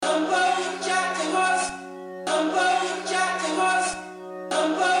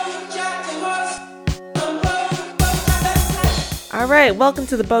Alright, welcome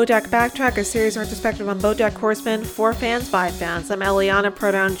to the BoJack Backtrack, a series retrospective on BoJack Horseman for fans by fans. I'm Eliana,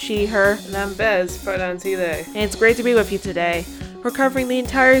 pronoun she, her. And I'm Bez, pronouns he, they. And it's great to be with you today. We're covering the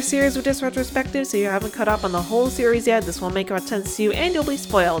entire series with this retrospective, so you haven't caught up on the whole series yet. This won't make much sense to you, and you'll be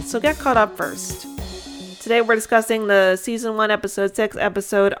spoiled, so get caught up first. Today we're discussing the Season 1, Episode 6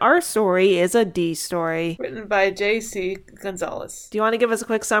 episode, Our Story is a D Story. Written by J.C. Gonzalez. Do you want to give us a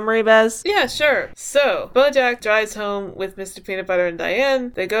quick summary, Bez? Yeah, sure. So, BoJack drives home with Mr. Peanut Butter and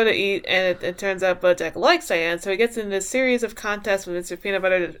Diane. They go to eat, and it turns out BoJack likes Diane, so he gets in this series of contests with Mr. Peanut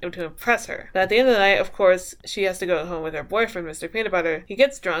Butter to impress her. But at the end of the night, of course, she has to go home with her boyfriend, Mr. Peanut Butter. He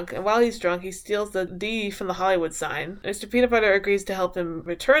gets drunk, and while he's drunk, he steals the D from the Hollywood sign. Mr. Peanut Butter agrees to help him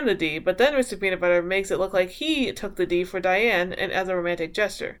return the D, but then Mr. Peanut Butter makes it look like he took the D for Diane and as a romantic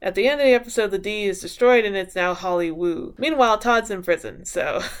gesture. At the end of the episode, the D is destroyed and it's now Holly Woo. Meanwhile, Todd's in prison,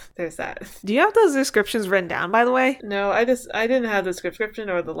 so there's that. Do you have those descriptions written down, by the way? No, I didn't have the description,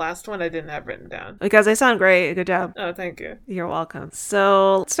 or the last one I didn't have written down. Because they sound great. Good job. Oh, thank you. You're welcome.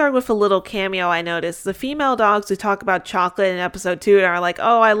 So let's start with a little cameo I noticed. The female dogs who talk about chocolate in episode 2 and are like,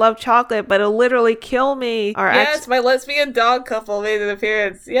 oh, I love chocolate, but it'll literally kill me. Yes, my lesbian dog couple made an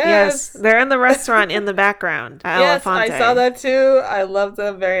appearance. Yes, they're in the restaurant in the background. Yes, I saw that too. I love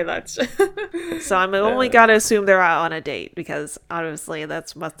them very much. So I'm only gotta assume they're out on a date, because obviously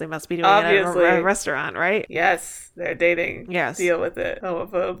they must be doing obviously. it at a restaurant, right? Yes, they're dating. Yes. Deal with it,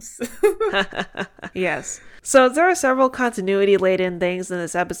 homophobes. Yes. So there are several continuity-laden things in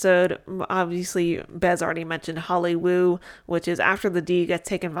this episode. Obviously, Bez already mentioned Holly Woo, which is after the D gets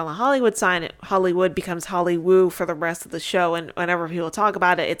taken from the Hollywood sign, Hollywood becomes Holly Woo for the rest of the show, and whenever people talk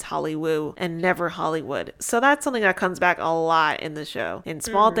about it, it's Holly Woo and never Hollywood. So that's something that comes back a lot in the show, in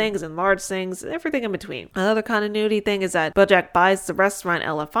small things and large things, everything in between. Another continuity thing is that BoJack buys the restaurant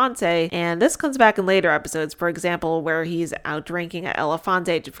Elefante, and this comes back in later episodes, for example, where he's out drinking at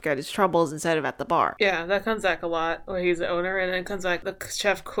Elefante to forget his troubles instead of at the bar. Yeah, that comes back a lot, where he's the owner, and then comes back, the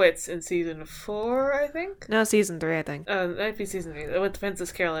chef quits in season 4, I think? No, season 3, I think. It might be season 3, with the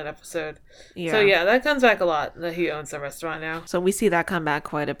Princess Carolyn episode. Yeah. So yeah, that comes back a lot, that he owns the restaurant now. So we see that come back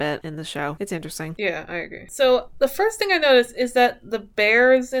quite a bit in the show. It's interesting. Yeah, I agree. So the first thing I noticed is that the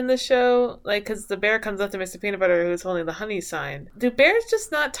bears in the show, like, because the bear comes up to Mr. Peanut Butter who's holding the honey sign. Do bears just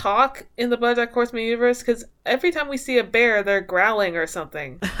not talk in the BoJack Horseman universe? Because every time we see a bear, they're growling or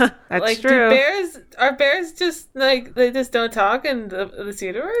something. That's like, true. Are bears just, like, they just don't talk in this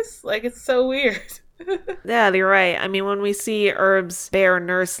universe? Like, it's so weird. Yeah, you're right. I mean, when we see Herb's bear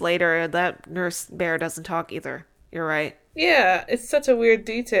nurse later, that nurse bear doesn't talk either. You're right. Yeah, it's such a weird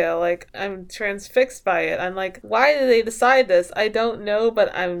detail. Like, I'm transfixed by it. I'm like, why did they decide this? I don't know,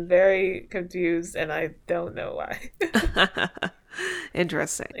 but I'm very confused, and I don't know why.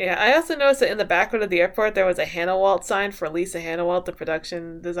 Interesting. Yeah, I also noticed that in the background of the airport, there was a Hannah Walt sign for Lisa Hannah-Walt, the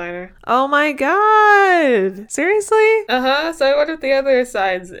production designer. Oh my god! Seriously? Uh-huh, so I wonder if the other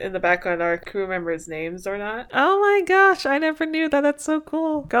signs in the background are crew members' names or not. Oh my gosh, I never knew that. That's so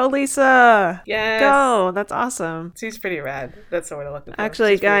cool. Go, Lisa! Yes! Go! That's awesome. She's pretty rad. That's the word I'm looking for.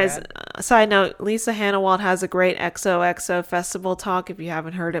 Actually, She's guys, side note, Lisa Hannah-Walt has a great XOXO festival talk. If you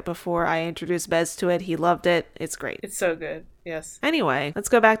haven't heard it before, I introduced Bez to it. He loved it. It's great. It's so good. Yes. Anyway, let's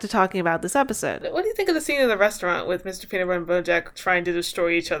go back to talking about this episode. What do you think of the scene in the restaurant with Mr. Peanut Butter and BoJack trying to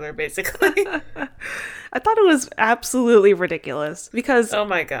destroy each other, basically? I thought it was absolutely ridiculous because oh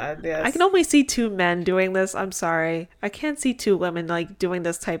my god, yes. I can only see 2 men doing this. I'm sorry. I can't see 2 women like doing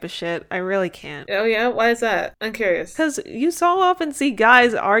this type of shit. I really can't. Oh yeah? Why is that? I'm curious. Because you so often see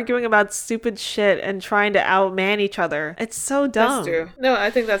guys arguing about stupid shit and trying to outman each other. It's so dumb. That's true. No, I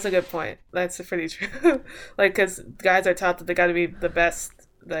think that's a good point. That's pretty true. Like, because guys are taught that they gotta be the best.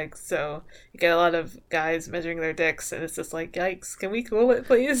 Like, so you get a lot of guys measuring their dicks, and it's just like, yikes, can we cool it,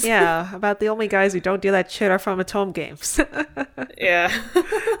 please? Yeah, about the only guys who don't do that shit are from Atom Games. Yeah.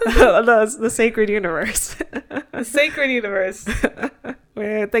 the sacred universe. The sacred universe.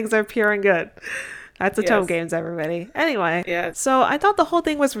 Where things are pure and good. That's Atom Games, everybody. Anyway, so I thought the whole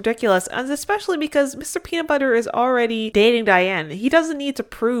thing was ridiculous, and especially because Mr. Peanut Butter is already dating Diane. He doesn't need to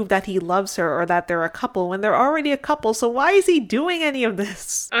prove that he loves her or that they're a couple when they're already a couple, so why is he doing any of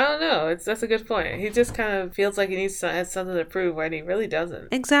this? I don't know. That's a good point. He just kind of feels like he has something to prove when he really doesn't.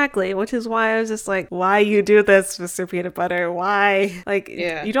 Exactly, which is why I was just like, why you do this, Mr. Peanut Butter? Why? Like,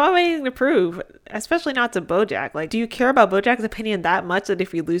 you don't have anything to prove, especially not to BoJack. Like, do you care about BoJack's opinion that much that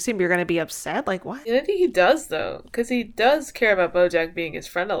if you lose him, you're going to be upset? Like, what? And I think he does, though, because he does care about Bojack being his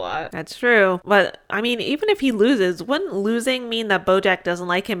friend a lot. That's true. But, I mean, even if he loses, wouldn't losing mean that Bojack doesn't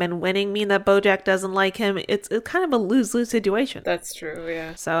like him and winning mean that Bojack doesn't like him? It's kind of a lose-lose situation. That's true,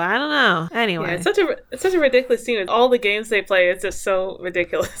 yeah. So, I don't know. Anyway. Yeah, it's such a ridiculous scene. All the games they play, it's just so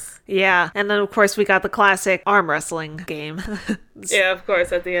ridiculous. Yeah. And then, of course, we got the classic arm wrestling game. Yeah, of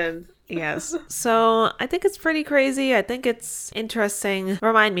course, at the end. Yes. So I think it's pretty crazy. I think it's interesting.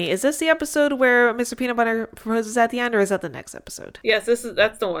 Remind me, is this the episode where Mr. Peanut Butter proposes at the end, or is that the next episode? Yes,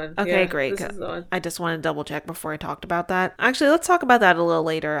 that's the one. Okay, yeah, great. This is the one. I just want to double check before I talked about that. Actually, let's talk about that a little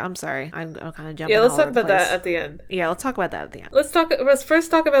later. I'm sorry. I'm kind of jumping. Yeah, let's all talk over the about that place. at the end. Yeah, let's talk about that at the end. Let's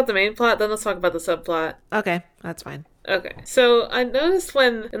first talk about the main plot, then let's talk about the subplot. Okay, that's fine. Okay, so I noticed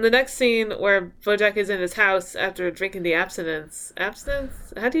when, in the next scene where Bojack is in his house after drinking the abstinence?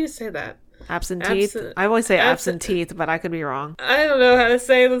 How do you say that? Absentee. I always say absentee, but I could be wrong. I don't know how to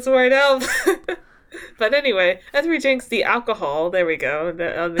say this word out. But anyway, after he drinks the alcohol, there we go,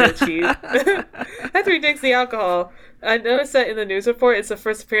 on the cheat. After he drinks the alcohol, I noticed that in the news report, it's the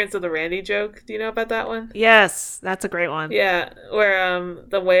first appearance of the Randy joke. Do you know about that one? Yes, that's a great one. Yeah, where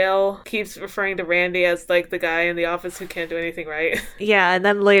the whale keeps referring to Randy as like the guy in the office who can't do anything right. Yeah, and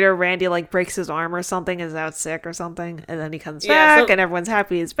then later Randy like breaks his arm or something, is out sick or something, and then he comes back, and everyone's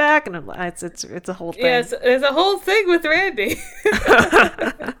happy he's back, and it's a whole thing. Yeah, there's a whole thing with Randy.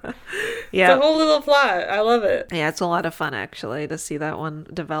 Yeah, it's a whole little plot. I love it. Yeah, it's a lot of fun actually to see that one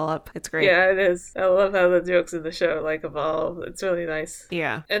develop. It's great. Yeah, it is. I love how the jokes in the show like evolve. It's really nice.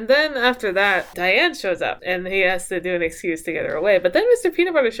 Yeah. And then after that, Diane shows up and he has to do an excuse to get her away. But then Mr.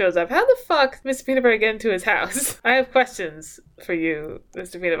 Peanut Butter shows up. How the fuck did Mr. Peanut Butter get into his house? I have questions for you,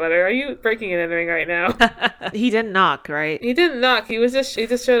 Mr. Peanut Butter. Are you breaking and entering right now? He didn't knock, right? He didn't knock. He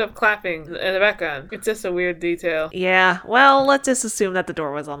just showed up clapping in the background. It's just a weird detail. Yeah. Well, let's just assume that the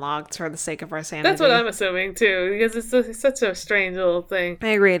door was unlocked for the sake of our sanity. That's what I'm assuming too, because it's such a strange little thing. I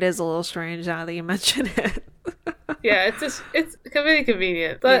agree. It is a little strange now that you mention it. Yeah, it's very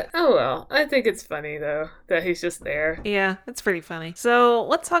convenient. But, oh well. I think it's funny, though, that he's just there. Yeah, it's pretty funny. So,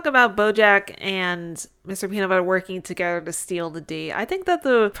 let's talk about Bojack and Mr. Peanut Butter working together to steal the D. I think that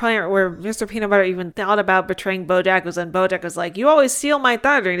the point where Mr. Peanut Butter even thought about betraying Bojack was when Bojack was like, "You always steal my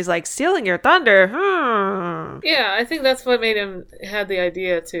thunder." And he's like, "Stealing your thunder? Yeah, I think that's what made him have the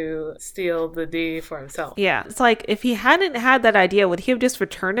idea to steal the D for himself. Yeah, it's like, if he hadn't had that idea, would he have just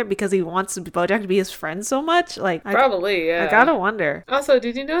returned it because he wants Bojack to be his friend so much? Like, Probably, yeah. I gotta wonder. Also,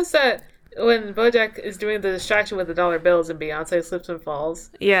 did you notice that when Bojack is doing the distraction with the dollar bills and Beyonce slips and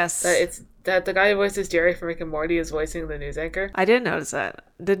falls, Yes. that the guy who voices Jerry from Rick and Morty is voicing the news anchor? I did notice that.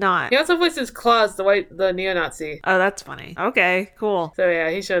 Did not. He also voices Claus, the neo-Nazi. Oh, that's funny. Okay, cool. So yeah,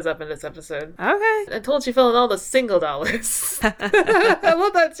 he shows up in this episode. Okay. I told you, Phil, in all the single dollars. I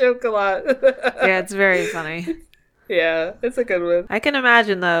love that joke a lot. Yeah, it's very funny. Yeah, it's a good one. I can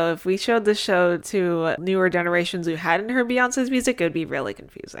imagine, though, if we showed this show to newer generations who hadn't heard Beyonce's music, it would be really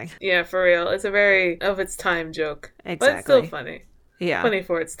confusing. Yeah, for real. It's a very of its time joke. Exactly. But it's still funny. Yeah. Funny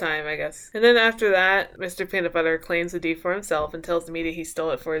for its time, I guess. And then after that, Mr. Peanut Butter claims the D for himself and tells the media he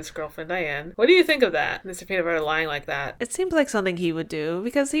stole it for his girlfriend Diane. What do you think of that? Mr. Peanut Butter lying like that. It seems like something he would do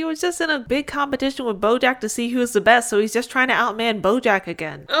because he was just in a big competition with Bojack to see who's the best, so he's just trying to outman Bojack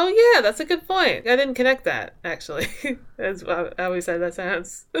again. Oh yeah, that's a good point. I didn't connect that, actually. That's how we said that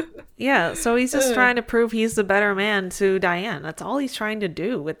sounds. Yeah, so he's just trying to prove he's the better man to Diane. That's all he's trying to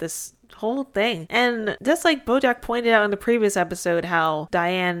do with this whole thing. And just like Bojack pointed out in the previous episode, how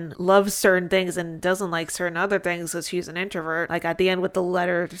Diane loves certain things and doesn't like certain other things because she's an introvert. Like at the end with the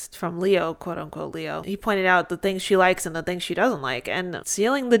letter from Leo, quote unquote Leo, he pointed out the things she likes and the things she doesn't like. And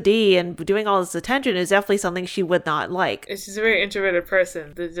stealing the D and doing all this attention is definitely something she would not like. She's a very introverted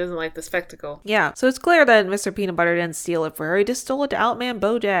person that doesn't like the spectacle. Yeah, so it's clear that Mr. Peanut Butter didn't steal it for her. He just stole it to outman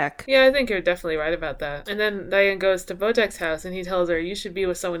Bojack. Yeah, I think you're definitely right about that. And then Diane goes to Bojack's house and he tells her, "You should be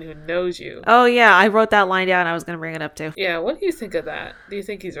with someone who knows you." Oh yeah, I wrote that line down. I was going to bring it up too. Yeah, what do you think of that? Do you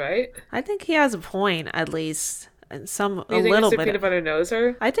think he's right? I think he has a point, at least. And Do you a think little Mr. bit. Peanut Butter knows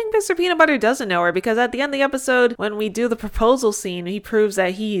her? I think Mr. Peanut Butter doesn't know her because at the end of the episode, when we do the proposal scene, he proves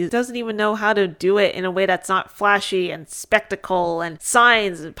that he doesn't even know how to do it in a way that's not flashy and spectacle and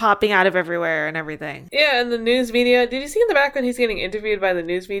signs popping out of everywhere and everything. Yeah, and the news media. Did you see in the background he's getting interviewed by the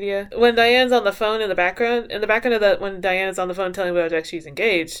news media? When Diane's on the phone in the background of that, when Diane is on the phone telling Bojack she's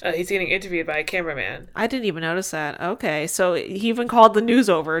engaged, he's getting interviewed by a cameraman. I didn't even notice that. Okay, so he even called the news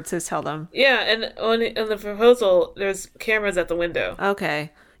over to tell them. Yeah, and on the proposal, there's cameras at the window.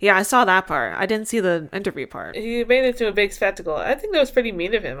 Okay. Yeah, I saw that part. I didn't see the interview part. He made it to a big spectacle. I think that was pretty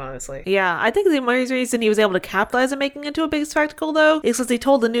mean of him, honestly. Yeah, I think the main reason he was able to capitalize on making it into a big spectacle, though, is because he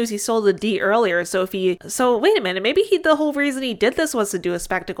told the news he sold the D earlier. So wait a minute, maybe the whole reason he did this was to do a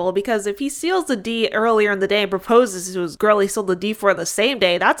spectacle, because if he steals the D earlier in the day and proposes to his girl he sold the D for the same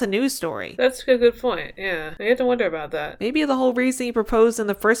day, that's a news story. That's a good point, yeah. You have to wonder about that. Maybe the whole reason he proposed in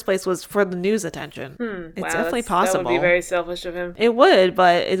the first place was for the news attention. It's definitely possible. That would be very selfish of him. It would,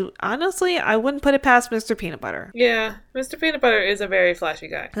 but honestly, I wouldn't put it past Mr. Peanut Butter. Yeah, Mr. Peanut Butter is a very flashy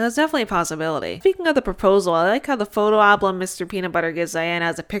guy. That's definitely a possibility. Speaking of the proposal, I like how the photo album Mr. Peanut Butter gives Diane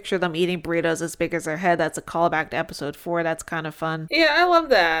has a picture of them eating burritos as big as their head. That's a callback to episode 4. That's kind of fun. Yeah, I love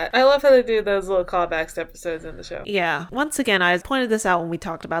that. I love how they do those little callbacks to episodes in the show. Yeah. Once again, I pointed this out when we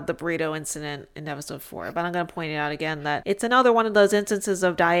talked about the burrito incident in episode 4, but I'm going to point it out again that it's another one of those instances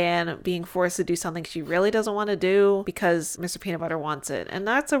of Diane being forced to do something she really doesn't want to do because Mr. Peanut Butter wants it. And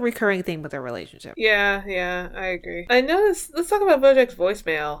that's a recurring theme with their relationship. Yeah, I agree. I noticed, let's talk about Bojack's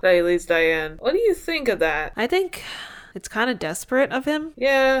voicemail that he leaves Diane. What do you think of that? I think it's kind of desperate of him.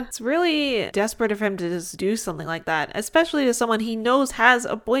 Yeah. It's really desperate of him to just do something like that, especially to someone he knows has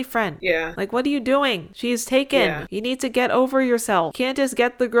a boyfriend. Yeah. Like, what are you doing? She's taken. Yeah. You need to get over yourself. You can't just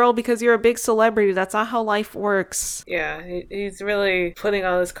get the girl because you're a big celebrity. That's not how life works. Yeah, he's really putting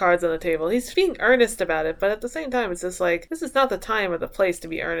all his cards on the table. He's being earnest about it, but at the same time, it's just like, this is not the time or the place to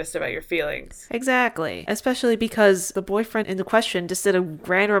be earnest about your feelings. Exactly. Especially because the boyfriend in the question just did a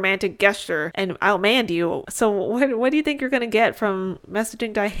grand romantic gesture and outmanned you. So what do you think you're going to get from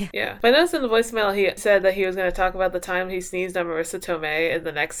messaging Diane? Yeah. But I noticed in the voicemail he said that he was going to talk about the time he sneezed on Marissa Tomei in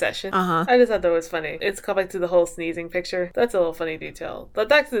the next session. I just thought that was funny. It's called back to the whole sneezing picture. That's a little funny detail. But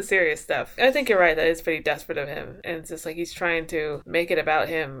back to the serious stuff. I think you're right. That is pretty desperate of him. And it's just like he's trying to make it about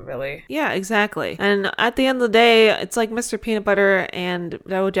him, really. Yeah, exactly. And at the end of the day, it's like Mr. Peanut Butter and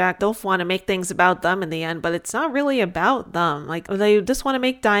Bojack both want to make things about them in the end, but it's not really about them. Like, they just want to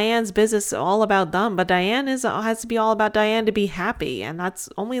make Diane's business all about them, but Diane has to be all about Diane to be happy, and that's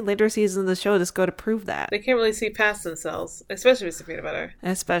only later seasons of the show just go to prove that. They can't really see past themselves, especially Mr. Peanut Butter.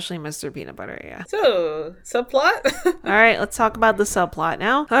 Especially Mr. Peanut Butter, yeah. So, subplot? Alright, let's talk about the subplot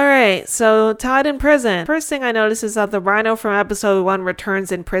now. Alright, so Todd in prison. First thing I noticed is that the rhino from episode 1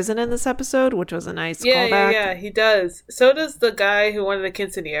 returns in prison in this episode, which was a nice callback. Yeah, he does. So does the guy who wanted a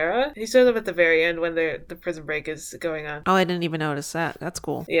quinceanera. He shows up at the very end when the prison break is going on. Oh, I didn't even notice that. That's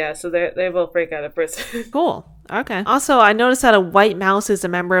cool. Yeah, so they both break out of prison. Cool. Okay. Also, I noticed that a white mouse is a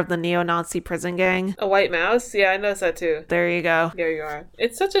member of the neo-Nazi prison gang. A white mouse? Yeah, I noticed that too. There you go. There you are.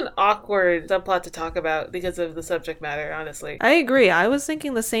 It's such an awkward subplot to talk about because of the subject matter, honestly. I agree. I was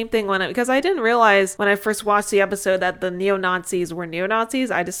thinking the same thing because I didn't realize when I first watched the episode that the neo-Nazis were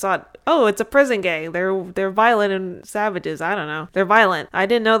neo-Nazis. I just thought, oh, it's a prison gang. They're violent and savages. I don't know. They're violent. I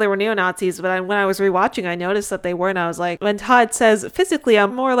didn't know they were neo-Nazis, but when I was rewatching, I noticed that they were, and I was like, when Todd says, physically,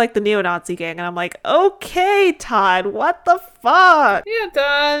 I'm more like the neo-Nazi gang, and I'm like, okay, Todd, what the fuck? Yeah,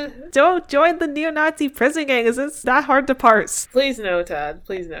 Todd. Don't join the neo-Nazi prison gang. Is this that hard to parse? Please no, Todd.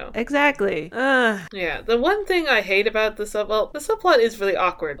 Please no. Exactly. Yeah, the one thing I hate about the subplot is really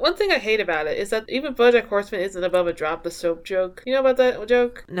awkward. One thing I hate about it is that even BoJack Horseman isn't above a drop the soap joke. You know about that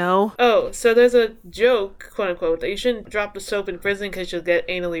joke? No. Oh, so there's a joke, quote unquote, that you shouldn't drop the soap in prison because you'll get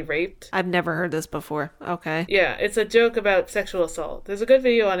anally raped. I've never heard this before. Okay. Yeah, it's a joke about sexual assault. There's a good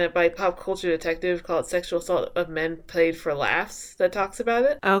video on it by Pop Culture Detective called Sexual Assault of Men Played for Laughs that talks about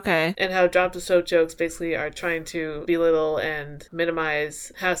it. Okay. And how drop the soap jokes basically are trying to belittle and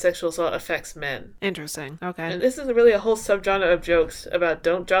minimize how sexual assault affects men. Interesting. Okay. And this is really a whole subgenre of jokes about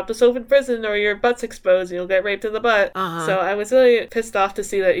don't drop the soap in prison or your butt's exposed and you'll get raped in the butt. So I was really pissed off to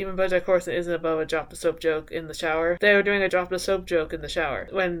see that even BoJack Horseman isn't above a drop the soap joke in the shower. They were doing a drop the soap joke in the shower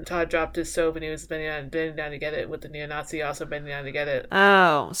when Todd dropped his soap and he was bending down to get it, with the neo-Nazi also bending down to get it.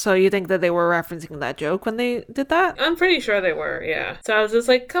 Oh, so you think that they were referencing that joke when they did that? I'm pretty sure they were, yeah. So I was just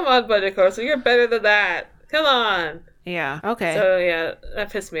like, come on, BoJack Horseman, you're better than that. Come on. Yeah, okay. So yeah,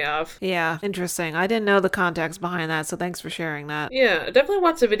 that pissed me off. Yeah, interesting. I didn't know the context behind that, so thanks for sharing that. Yeah, definitely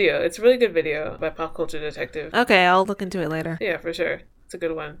watch the video. It's a really good video by Pop Culture Detective. Okay, I'll look into it later. Yeah, for sure. It's a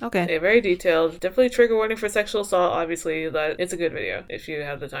good one. Okay. Yeah, very detailed. Definitely trigger warning for sexual assault, obviously, but it's a good video if you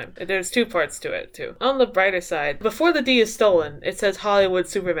have the time. There's 2 parts to it, too. On the brighter side, before the D is stolen, it says Hollywood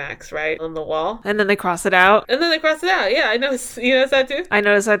Supermax, right? On the wall. And then they cross it out. And then they cross it out. Yeah, I noticed. You noticed that, too? I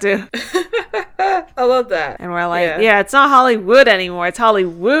noticed that, too. I love that. And we're like, yeah, it's not Hollywood anymore. It's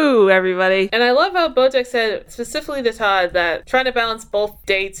Hollywoo, everybody. And I love how Bojack said, specifically to Todd, that trying to balance both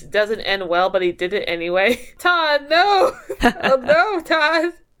dates doesn't end well, but he did it anyway. Todd, no! Oh, no,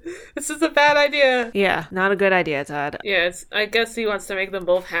 Todd! This is a bad idea. Yeah, not a good idea, Todd. Yeah, I guess he wants to make them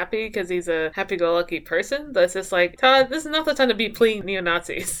both happy because he's a happy-go-lucky person. But it's just like, Todd, this is not the time to be pleasing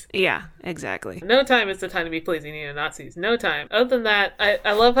neo-Nazis. Yeah, exactly. No time is the time to be pleasing neo-Nazis. No time. Other than that,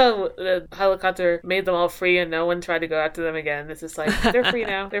 I love how the helicopter made them all free and no one tried to go after them again. It's just like, they're free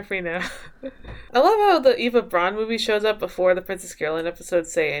now. They're free now. I love how the Eva Braun movie shows up before the Princess Carolyn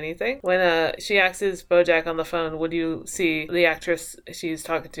episodes say anything. When she asks Bojack on the phone, would you see the actress she's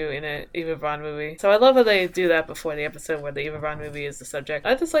talking to in a Eva Braun movie? So I love how they do that before the episode where the Eva Braun movie is the subject.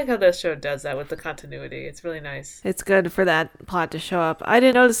 I just like how this show does that with the continuity. It's really nice. It's good for that plot to show up. I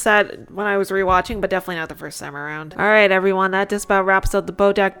didn't notice that when I was rewatching, but definitely not the first time around. All right, everyone, that just about wraps up the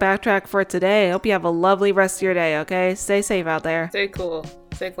Bojack Backtrack for today. I hope you have a lovely rest of your day, okay? Stay safe out there. Stay cool.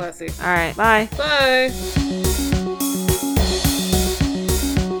 Stay classy. All right, bye. Bye.